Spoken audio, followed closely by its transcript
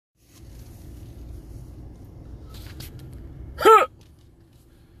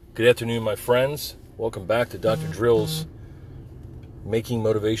Good afternoon, my friends. Welcome back to Dr. Drill's Making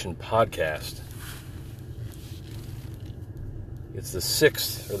Motivation podcast. It's the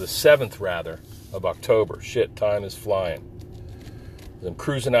 6th, or the 7th rather, of October. Shit, time is flying. I'm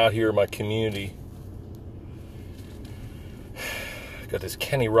cruising out here in my community. Got this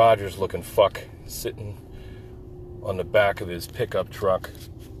Kenny Rogers looking fuck sitting on the back of his pickup truck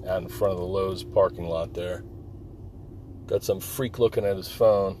out in front of the Lowe's parking lot there. Got some freak looking at his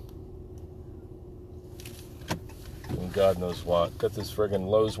phone. And God knows what. Got this friggin'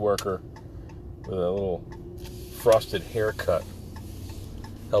 Lowe's worker with a little frosted haircut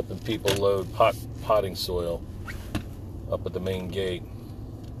helping people load potting soil up at the main gate.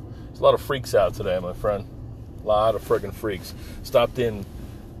 There's a lot of freaks out today, my friend. A lot of friggin' freaks. Stopped in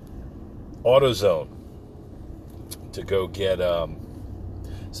AutoZone to go get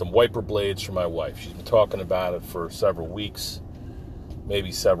some wiper blades for my wife. She's been talking about it for several weeks,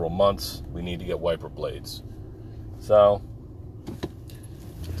 maybe several months. We need to get wiper blades. So,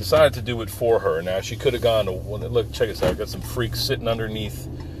 decided to do it for her. Now, she could have gone to, look, check this out. I got some freaks sitting underneath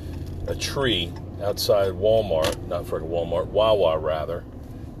a tree outside Walmart. Not friggin' Walmart, Wawa rather.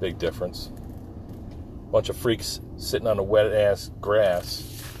 Big difference. Bunch of freaks sitting on the wet-ass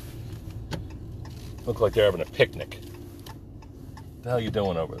grass. Look like they're having a picnic. What the hell are you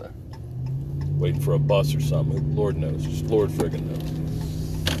doing over there? Waiting for a bus or something. Lord knows. Just Lord friggin'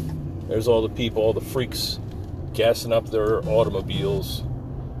 knows. There's all the people, all the freaks gassing up their automobiles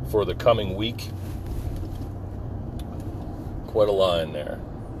for the coming week. Quite a line there.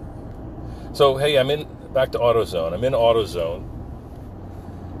 So, hey, back to AutoZone. I'm in AutoZone.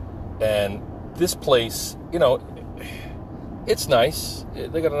 And this place, it's nice.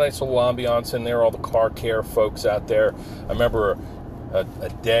 They got a nice little ambiance in there, all the car care folks out there. I remember a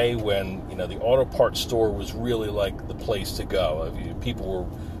day when, the auto parts store was really like the place to go.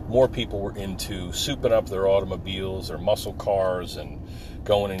 More people were into souping up their automobiles, their muscle cars, and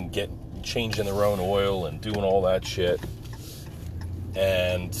going and changing their own oil and doing all that shit.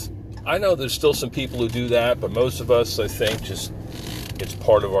 And I know there's still some people who do that, but most of us, I think, just it's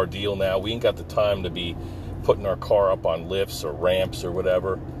part of our deal now. We ain't got the time to be putting our car up on lifts or ramps or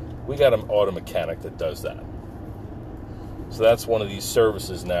whatever. We got an auto mechanic that does that. So that's one of these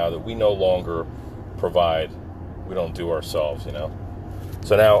services now that we no longer provide. We don't do ourselves,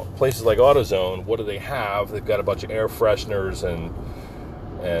 So now, places like AutoZone, what do they have? They've got a bunch of air fresheners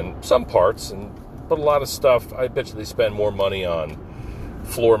and some parts, but a lot of stuff. I bet you they spend more money on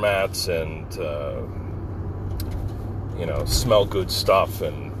floor mats and, smell good stuff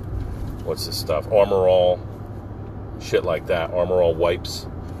and what's this stuff? Armor All, shit like that. Armor All wipes.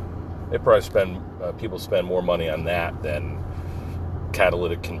 They probably people spend more money on that than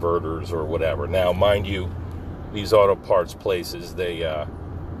catalytic converters or whatever. Now, mind you, these auto parts places, I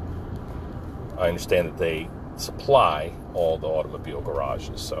understand that they supply all the automobile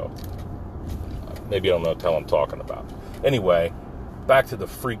garages, so maybe I don't know what the hell I'm talking about. Anyway, back to the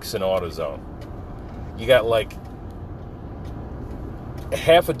freaks in AutoZone. You got like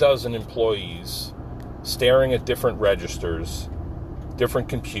half a dozen employees staring at different registers, different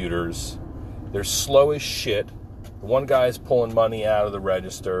computers. They're slow as shit. One guy's pulling money out of the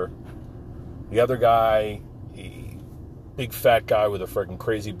register. The other guy, big fat guy with a freaking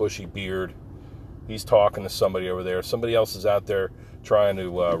crazy bushy beard, he's talking to somebody over there. Somebody else is out there trying to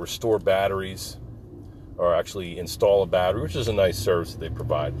restore batteries, or actually install a battery, which is a nice service that they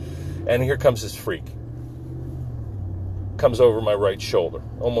provide. And here comes this freak. Comes over my right shoulder.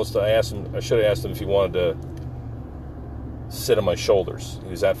 Almost, I should have asked him if he wanted to sit on my shoulders. He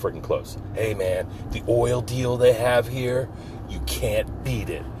was that freaking close. Hey man, the oil deal they have here, you can't beat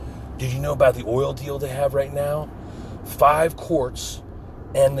it. Did you know about the oil deal they have right now? 5 quarts,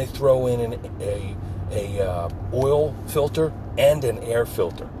 and they throw in a oil filter and an air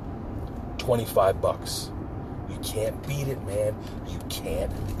filter. $25. You can't beat it, man. You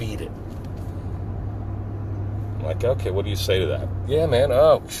can't beat it. I'm like, okay, what do you say to that? Yeah, man,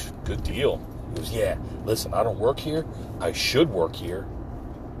 good deal. He goes, yeah, listen, I don't work here. I should work here.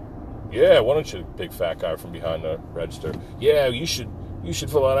 Yeah, why don't you, big fat guy from behind the register? Yeah, you should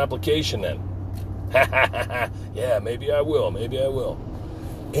fill out an application then. Yeah, maybe I will.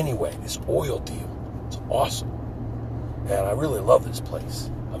 Anyway, this oil deal is awesome. And I really love this place.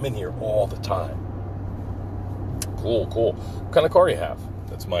 I'm in here all the time. Cool. What kind of car you have?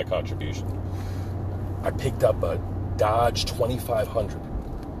 That's my contribution. I picked up a Dodge 2500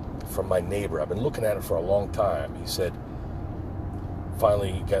 from my neighbor. I've been looking at it for a long time. He said,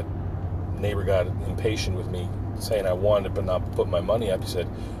 finally neighbor got impatient with me saying I wanted it but not put my money up. He said,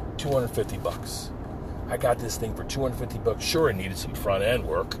 $250. I got this thing for $250. Sure, it needed some front end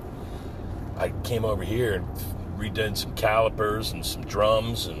work. I came over here and redid some calipers and some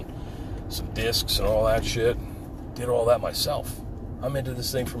drums and some discs and all that shit. Did all that myself. I'm into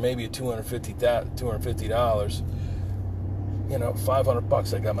this thing for maybe $250. You know,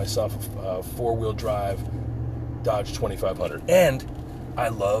 $500. I got myself a four-wheel drive Dodge 2500. And I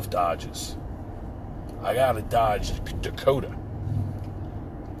love Dodges. I got a Dodge Dakota.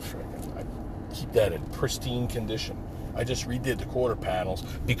 I keep that in pristine condition. I just redid the quarter panels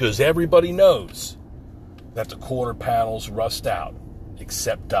because everybody knows that the quarter panels rust out,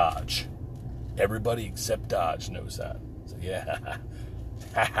 except Dodge. Everybody except Dodge knows that. So yeah.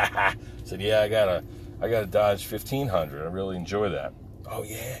 Said, yeah, I got a Dodge 1500. I really enjoy that. Oh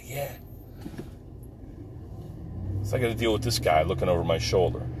yeah. So I got to deal with this guy looking over my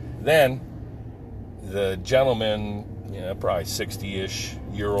shoulder. Then the gentleman, you know, probably 60-ish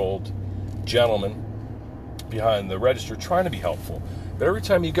year old gentleman behind the register trying to be helpful. But every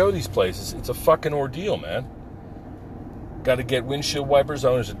time you go these places, it's a fucking ordeal, man. Got to get windshield wipers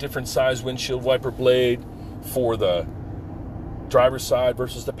on. There's a different size windshield wiper blade for the driver's side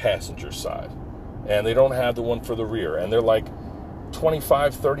versus the passenger side. And they don't have the one for the rear. And they're like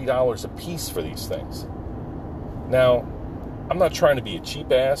 $25, $30 a piece for these things. Now, I'm not trying to be a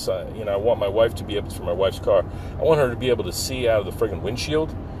cheap ass. I want my wife to be able to, for my wife's car, I want her to be able to see out of the friggin'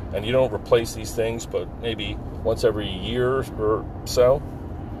 windshield. And you don't replace these things, but maybe once every year or so.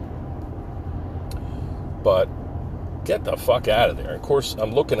 But get the fuck out of there. Of course,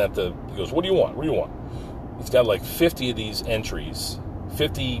 I'm looking at he goes, what do you want? What do you want? He's got like 50 of these entries,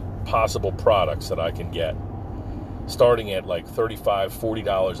 50 possible products that I can get, starting at like $35,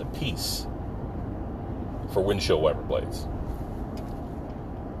 $40 a piece for windshield wiper blades.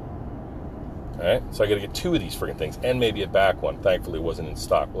 All right, so I got to get 2 of these freaking things, and maybe a back one. Thankfully, it wasn't in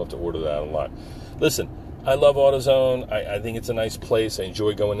stock. We'll have to order that online. Listen, I love AutoZone. I think it's a nice place. I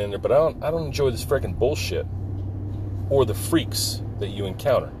enjoy going in there, but I don't enjoy this freaking bullshit or the freaks that you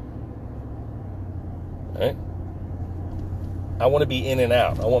encounter. All right? I want to be in and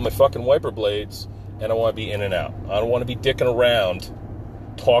out. I want my fucking wiper blades, and I want to be in and out. I don't want to be dicking around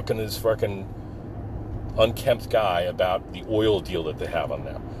talking to this fucking unkempt guy about the oil deal that they have on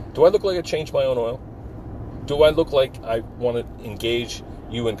now. Do I look like I changed my own oil? Do I look like I want to engage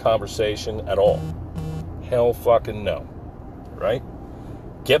you in conversation at all? Hell fucking no. Right?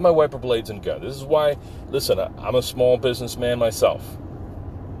 Get my wiper blades and go. This is why, listen, I'm a small businessman myself.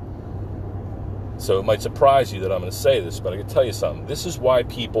 So it might surprise you that I'm going to say this, but I can tell you something. This is why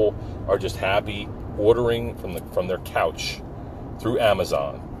people are just happy ordering from their couch through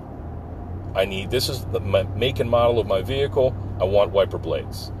Amazon. This is the make and model of my vehicle. I want wiper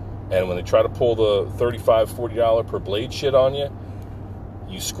blades. And when they try to pull the $35, $40 per blade shit on you,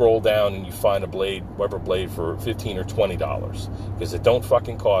 you scroll down and you find wiper blade for $15 or $20. Because it don't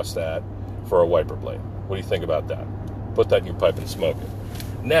fucking cost that for a wiper blade. What do you think about that? Put that in your pipe and smoke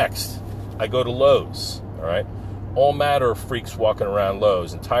it. Next, I go to Lowe's, all right? All matter of freaks walking around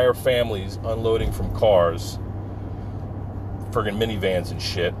Lowe's. Entire families unloading from cars, friggin' minivans and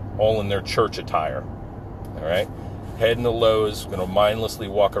shit, all in their church attire, all right? Heading to Lowe's, going to mindlessly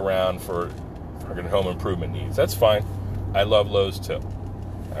walk around for friggin' home improvement needs. That's fine. I love Lowe's too,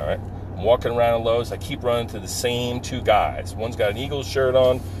 all right? I'm walking around at Lowe's. I keep running to the same 2 guys. One's got an Eagles shirt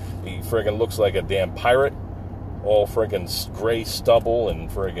on. He friggin' looks like a damn pirate. All friggin' gray stubble and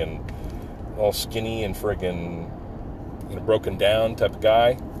friggin' all skinny and friggin' broken down type of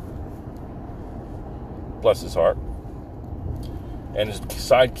guy. Bless his heart. And his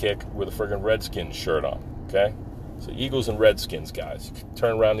sidekick with a friggin' Redskins shirt on, okay? So Eagles and Redskins, guys.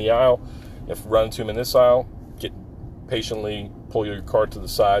 Turn around the aisle. If you run into him in this aisle, patiently pull your cart to the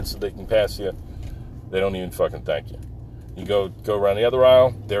side so they can pass you. They don't even fucking thank you. You go around the other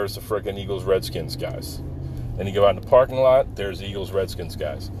aisle, there's the friggin' Eagles Redskins guys. Then you go out in the parking lot, there's the Eagles Redskins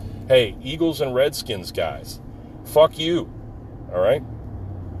guys. Hey, Eagles and Redskins guys, fuck you, all right?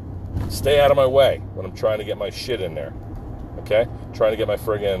 Stay out of my way when I'm trying to get my shit in there, okay? Trying to get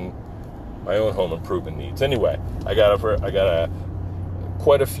my own home improvement needs. Anyway, I got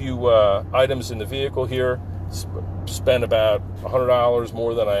quite a few items in the vehicle here. Spent about $100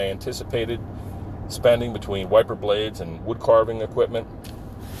 more than I anticipated spending between wiper blades and wood carving equipment.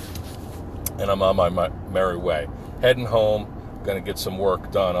 And I'm on my merry way. Heading home, going to get some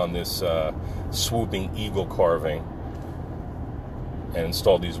work done on this swooping eagle carving and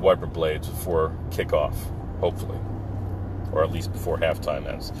install these wiper blades before kickoff, hopefully. Or at least before halftime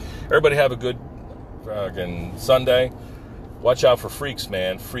ends. Everybody have a good Sunday. Watch out for freaks,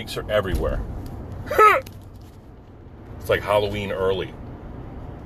 man. Freaks are everywhere. It's like Halloween early.